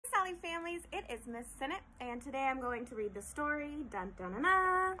Lovely families, it is Miss Sinnott, and today I'm going to read the story, dun dun dun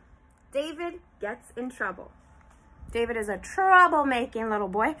dun. David Gets in Trouble. David is a troublemaking little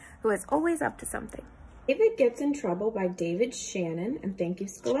boy who is always up to something. David Gets in Trouble by David Shannon, and thank you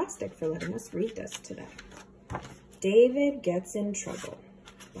Scholastic for letting us read this today. David Gets in Trouble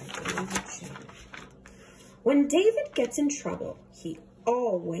by David Shannon. When David gets in trouble, he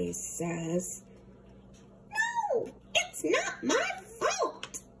always says, "No, it's not my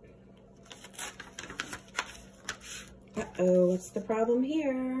fault." Uh-oh, what's the problem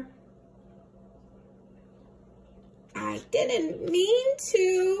here? I didn't mean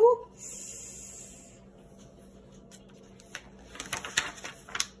to.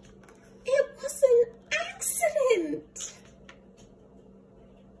 It was an accident.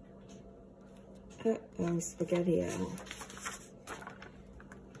 Uh-oh, Spaghetti-O.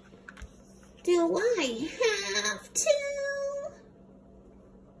 Do I have to?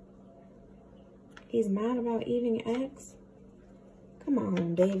 He's mad about eating eggs? Come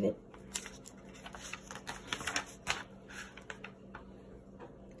on, David.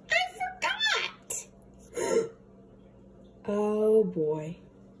 I forgot! Oh boy.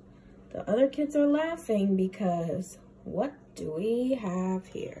 The other kids are laughing because what do we have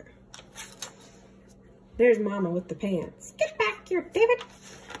here? There's Mama with the pants. Get back here, David.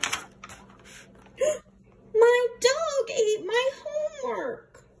 My dog ate my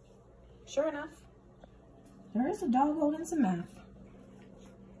homework. Sure enough, there is a dog holding some math.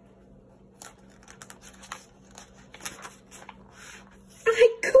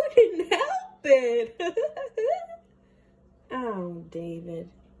 I couldn't help it. Oh, David.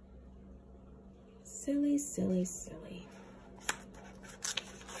 Silly, silly, silly.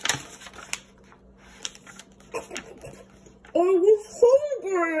 I was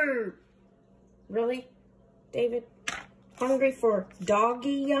hungry. Really, David? Hungry for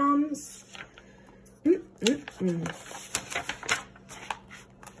doggy yums?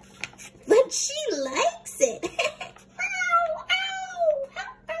 But she likes it. Ow, ow,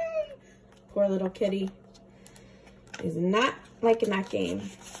 help me. Poor little kitty is not liking that game.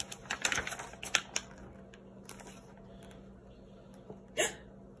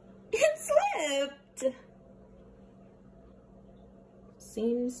 It slipped.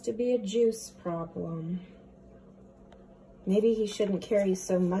 Seems to be a juice problem. Maybe he shouldn't carry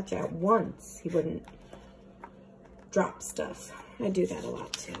so much at once. He wouldn't drop stuff. I do that a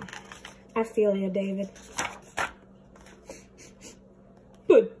lot too. I feel you, David.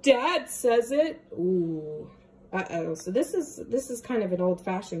 But Dad says it. Ooh. Uh-oh. So this is kind of an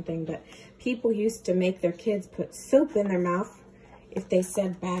old-fashioned thing, but people used to make their kids put soap in their mouth if they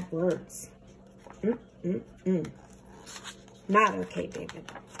said bad words. Not okay, David.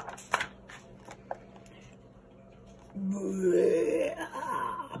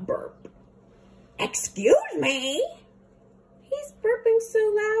 Burp. Excuse me? He's burping so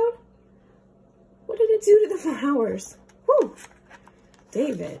loud. What did it do to the flowers? Whew.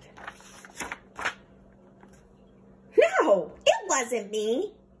 David. No, it wasn't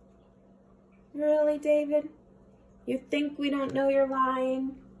me. Really, David? You think we don't know you're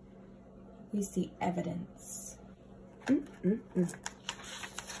lying? We see evidence. Yes,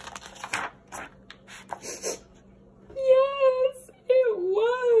 it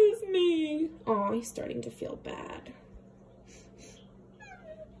was me. Oh, he's starting to feel bad.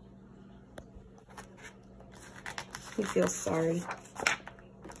 He feels sorry.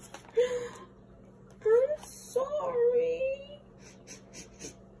 I'm sorry.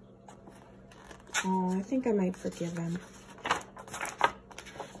 Oh, I think I might forgive him.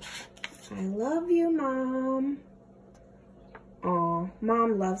 I love you, Mom. Aw,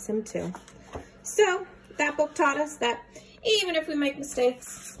 Mom loves him too. So, that book taught us that even if we make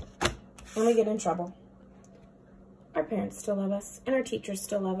mistakes and we get in trouble, our parents still love us and our teachers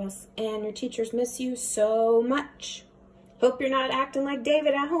still love us and your teachers miss you so much. Hope you're not acting like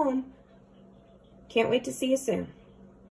David at home. Can't wait to see you soon.